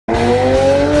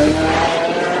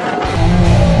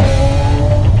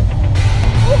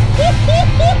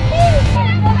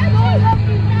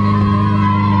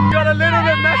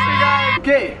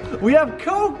have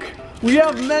Coke. We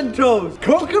have Mentos.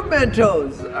 Coke and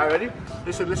Mentos. Alright, ready?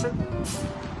 Listen, listen.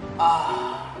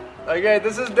 Okay,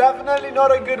 this is definitely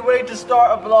not a good way to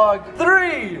start a vlog.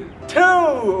 3, 2,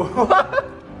 1.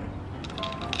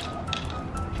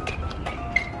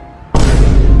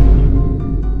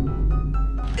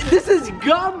 This is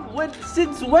gum?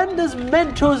 Since when does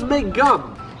Mentos make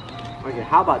gum? Okay,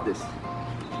 how about this?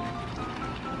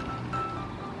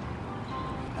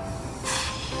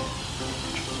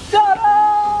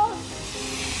 Ta-da!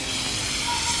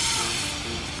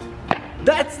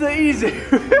 That's the easy.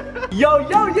 Yo,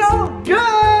 yo, yo!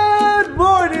 Good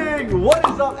morning! What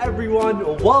is up,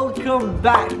 everyone? Welcome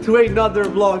back to another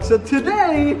vlog. So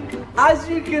today, as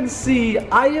you can see,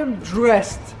 I am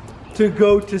dressed to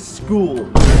go to school.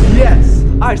 Yes.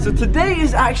 Alright, so today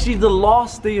is actually the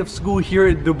last day of school here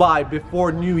in Dubai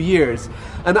before New Year's.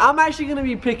 And I'm actually going to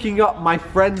be picking up my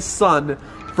friend's son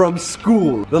from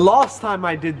school. The last time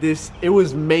I did this, it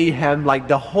was mayhem. Like,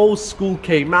 the whole school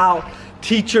came out.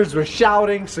 Teachers were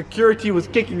shouting. Security was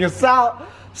kicking us out.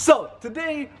 So,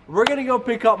 today, we're going to go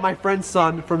pick up my friend's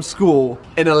son from school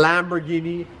in a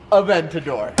Lamborghini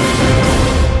Aventador.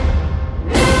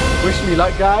 Wish me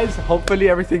luck, guys. Hopefully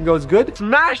everything goes good.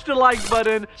 Smash the like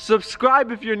button,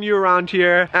 subscribe if you're new around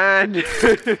here, and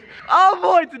oh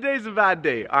boy, today's a bad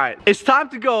day. All right, it's time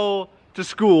to go to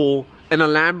school in a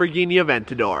Lamborghini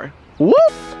Aventador. Woo! Woo!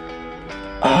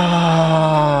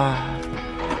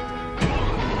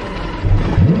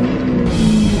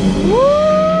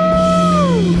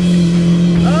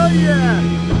 Oh yeah!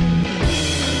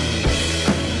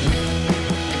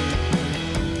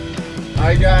 All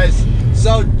right, guys.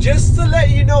 So just to let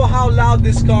you know how loud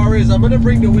this car is, I'm gonna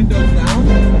bring the windows down.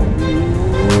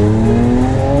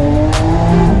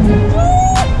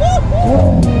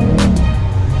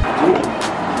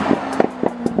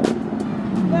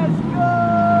 Let's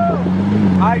go!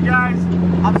 Alright guys,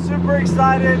 I'm super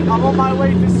excited. I'm on my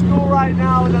way to school right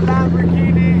now in the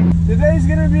Lamborghini. Today's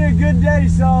gonna be a good day,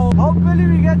 so hopefully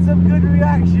we get some good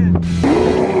reaction.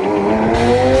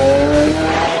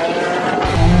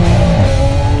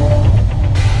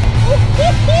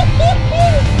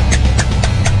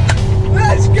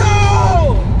 Let's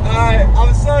go! Alright,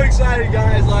 I'm so excited,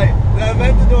 guys. Like, the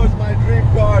Aventador is my dream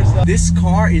car. So. This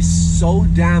car is so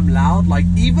damn loud. Like,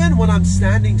 even when I'm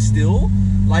standing still,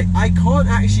 like, I can't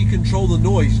actually control the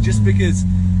noise just because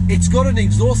it's got an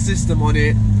exhaust system on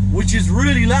it, which is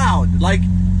really loud. Like,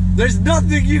 there's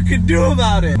nothing you can do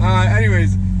about it. Alright,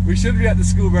 anyways, we should be at the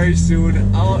school very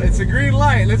soon. Oh, it's a green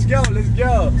light. Let's go, let's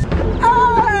go.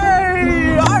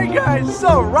 Hey! Alright guys,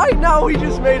 so right now we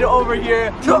just made it over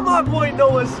here to my boy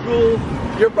Noah's school.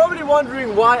 You're probably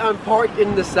wondering why I'm parked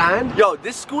in the sand. Yo,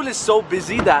 this school is so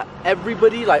busy that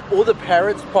everybody, like all the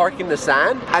parents, park in the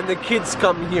sand and the kids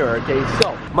come here, okay?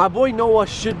 So, my boy Noah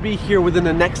should be here within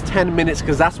the next 10 minutes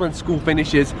because that's when school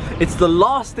finishes. It's the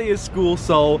last day of school,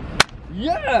 so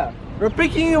yeah! We're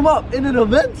picking him up in an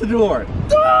Aventador.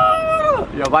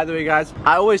 Yo, by the way, guys,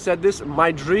 I always said this.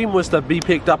 My dream was to be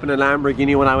picked up in a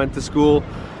Lamborghini when I went to school.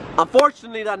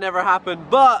 Unfortunately, that never happened,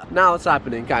 but now it's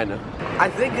happening, kind of. I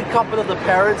think a couple of the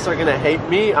parents are gonna hate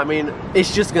me. I mean,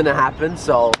 it's just gonna happen,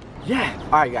 so yeah.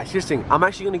 All right, guys, here's the thing. I'm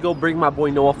actually gonna go bring my boy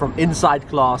Noah from inside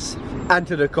class and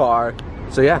to the car.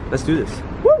 So yeah, let's do this.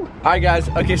 Woo! Alright guys,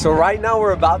 okay, so right now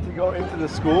we're about to go into the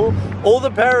school. All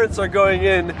the parents are going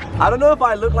in. I don't know if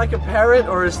I look like a parent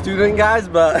or a student, guys,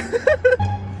 but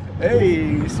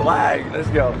hey, swag, let's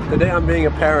go. Today I'm being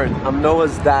a parent. I'm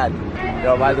Noah's dad.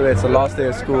 Yo, by the way, it's the last day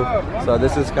of school, so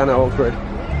this is kind of awkward.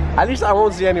 At least I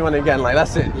won't see anyone again, like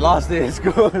that's it, last day of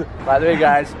school. By the way,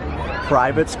 guys,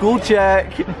 private school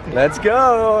check. Let's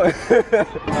go.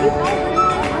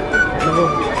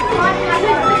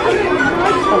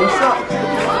 What's up?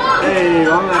 Hey,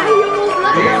 one man.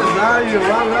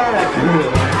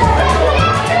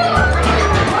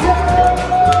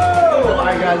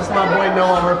 Alright guys, this is my boy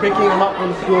Noah. We're picking him up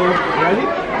from school. Ready?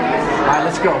 Alright,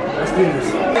 let's go. Let's do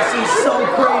this. This is so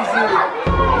crazy.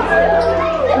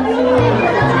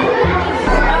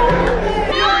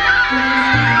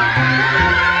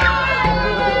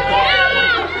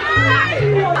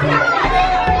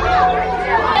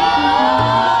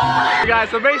 Guys,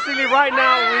 so basically right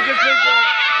now we just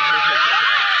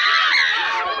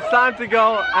it's time to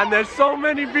go and there's so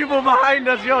many people behind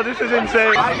us. Yo, this is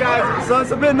insane. Alright guys, so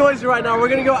it's a bit noisy right now. We're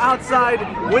gonna go outside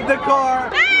with the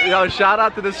car. Yo, shout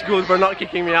out to the school for not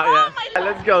kicking me out yet.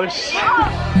 Let's go.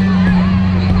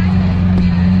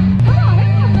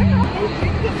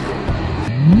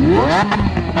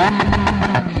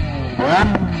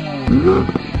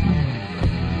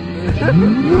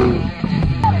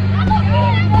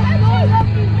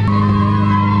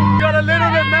 Got a little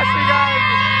bit messy, guys.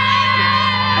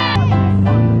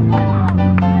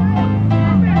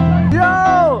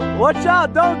 Watch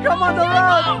out, don't come on the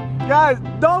road. Guys,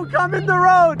 don't come in the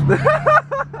road.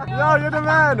 Yo, you're the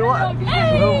man.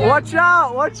 Watch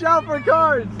out for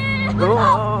cars.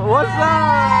 What's up?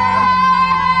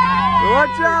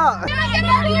 Watch out.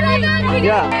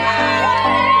 Yeah.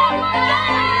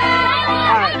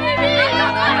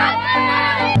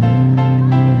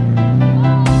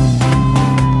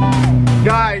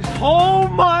 Guys, oh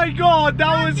my god,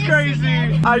 that was crazy.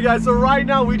 Alright guys, so right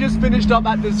now we just finished up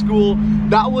at the school.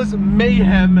 That was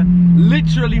mayhem,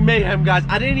 literally mayhem, guys.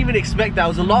 I didn't even expect that. It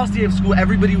was the last day of school,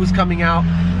 everybody was coming out.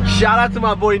 Shout out to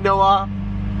my boy Noah.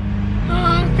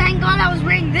 Thank God I was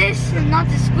wearing this and not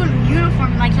the school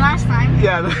uniform like last time.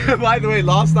 Yeah, by the way,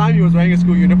 last time he was wearing a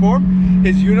school uniform.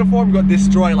 His uniform got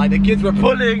destroyed, like the kids were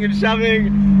pulling and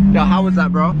shoving. Yo, how was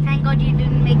that, bro? Thank God you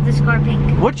didn't make this car pink.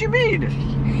 What do you mean?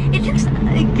 It looks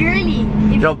girly.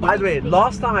 Yo, by the way,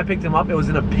 last time I picked him up, it was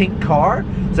in a pink car.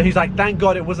 So he's like, thank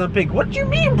God it wasn't pink. What do you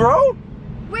mean, bro?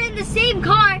 We're in the same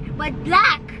car, but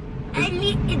black.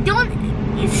 Don't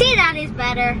see that is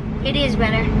better. It is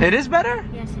better. It is better?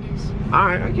 Yes, it is.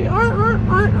 Alright, okay,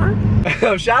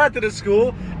 alright. Shout out to the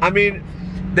school. I mean,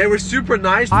 they were super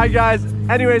nice. Alright guys,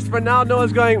 anyways, for now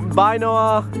Noah's going. Bye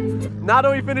Noah. Now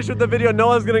that we finished with the video,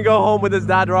 Noah's gonna go home with his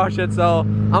dad Rashid. So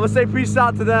I'm gonna say peace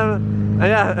out to them. And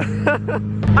yeah.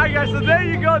 Alright guys, so there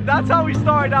you go. That's how we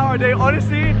started our day.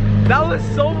 Honestly, that was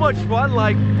so much fun.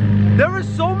 Like, there were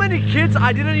so many kids,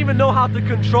 I didn't even know how to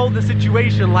control the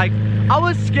situation. Like, I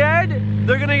was scared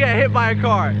they're gonna get hit by a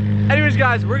car. Anyways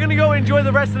guys, we're gonna go enjoy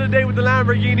the rest of the day with the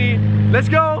Lamborghini. Let's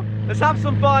go, let's have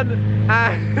some fun.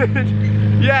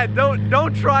 And yeah,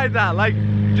 don't try that. Like,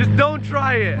 just don't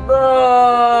try it.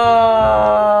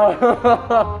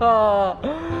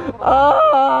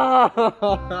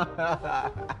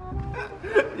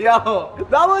 Yo,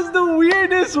 that was the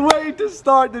weirdest way to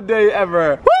start the day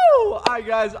ever. Woo! Alright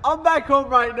guys, I'm back home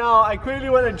right now. I quickly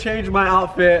went and changed my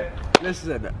outfit.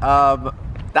 Listen,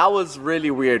 that was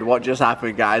really weird what just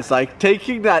happened, guys. Like,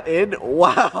 taking that in,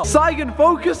 wow. Saigon,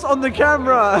 focus on the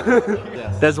camera.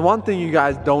 Yes. There's one thing you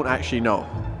guys don't actually know.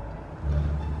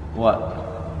 What?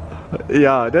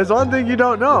 Yeah, there's one thing you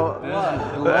don't know. A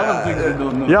lot of things you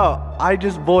don't know. Yo, I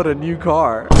just bought a new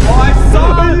car. Oh, I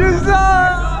saw it! You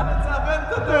saw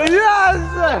it! Yes!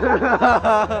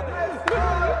 The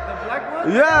black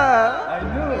one? Yeah! I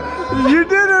knew it. You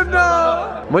didn't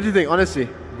know! What do you think, honestly?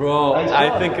 Bro,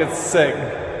 I think it's sick.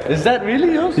 Is that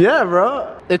really yours? Yeah,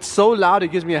 bro. It's so loud, it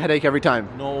gives me a headache every time.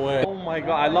 No way. Oh my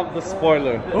god, I love the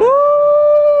spoiler.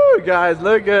 Woo! Guys,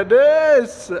 look at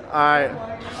this! Alright.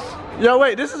 Yo,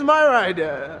 wait, this is my ride.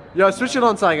 Yo, switch it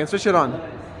on, Saigon, switch it on.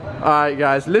 Alright,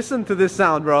 guys, listen to this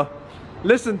sound, bro.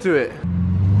 Listen to it.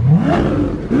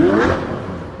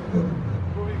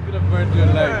 Burned your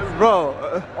legs. Bro.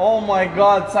 Oh my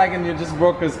god, Saigon, you just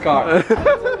broke his car. It's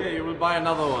okay, you will buy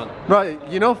another one. Bro,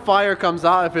 you know fire comes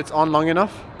out if it's on long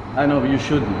enough? I know, but you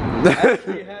shouldn't. I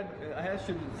actually had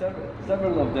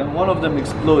several of them. One of them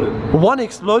exploded. One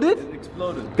exploded? It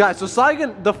exploded. Guys, so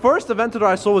Saigon, the first Aventador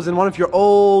I saw was in one of your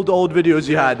old videos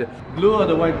you had. Blue or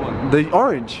the white one? The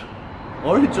orange.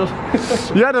 Orange?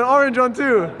 You had an orange one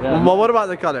too. Yeah. Well, what about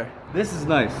the color? This is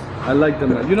nice. I like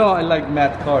them. You know I like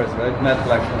matte cars, right? Matte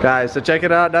black cars. Guys, so check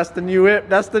it out. That's the new whip.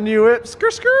 That's the new whip.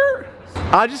 Skr skr.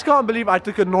 I just can't believe I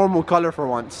took a normal color for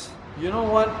once. You know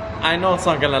what? I know it's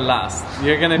not gonna last.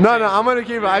 You're gonna No, change. no, I'm gonna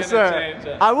keep it. I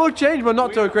swear. I will change, but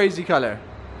not to a crazy color.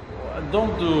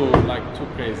 Don't do like too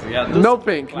crazy. Yeah. Do No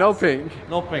something pink. No classic. pink.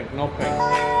 No pink. No pink.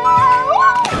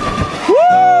 Woo!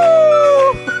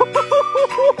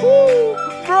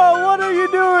 Bro, what are you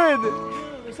doing?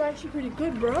 It's actually pretty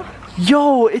good, bro.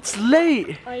 Yo, it's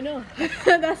late. I know.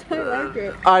 That's why I like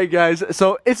it. Alright guys,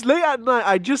 so it's late at night.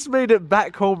 I just made it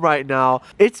back home right now.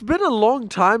 It's been a long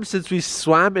time since we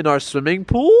swam in our swimming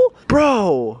pool.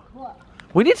 Bro, What?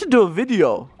 we need to do a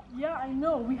video. Yeah, I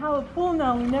know. We have a pool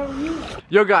now. We never used it.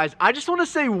 Yo guys, I just want to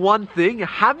say one thing.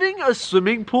 Having a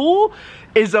swimming pool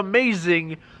is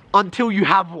amazing until you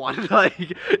have one. Like,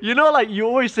 you know, like you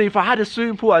always say, if I had a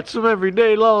swimming pool, I'd swim every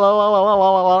day. La, la, la, la, la,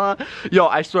 la, la. Yo,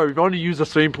 I swear, we've only used a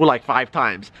swimming pool like 5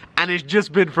 times. And it's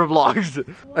just been for vlogs.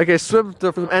 Okay, swim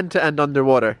from end to end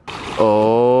underwater.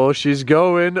 Oh, she's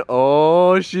going.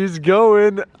 Oh, she's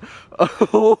going.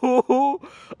 Oh,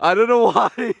 I don't know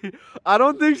why. I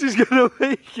don't think she's gonna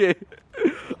make it.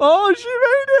 Oh, she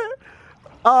made it.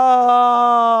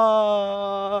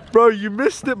 Bro, you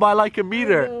missed it by like a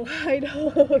meter. I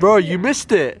know. Bro, you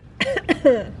missed it.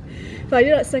 If I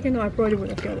did that second time, I probably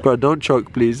wouldn't have got it. Bro, don't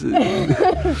choke, please.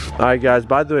 Alright, guys,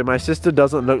 by the way, my sister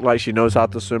doesn't look like she knows how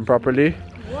to swim properly.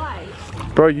 Why?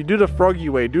 Bro, you do the froggy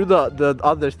way. Do the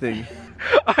other thing.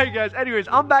 Alright guys, anyways,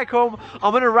 I'm back home.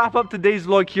 I'm gonna wrap up today's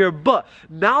vlog here, but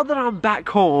now that I'm back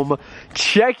home,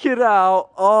 check it out.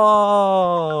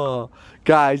 Oh,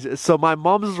 guys, so my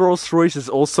mom's Rolls Royce is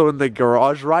also in the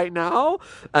garage right now,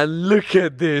 and look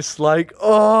at this, like,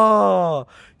 oh,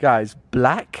 guys,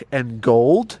 black and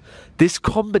gold. This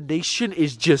combination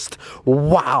is just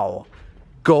wow.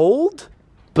 Gold,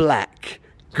 black.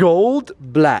 Gold,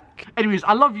 black. Anyways,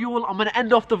 I love you all. I'm gonna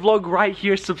end off the vlog right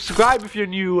here. Subscribe if you're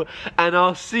new, and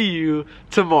I'll see you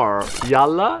tomorrow.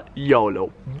 Yalla,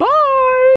 YOLO. Bye!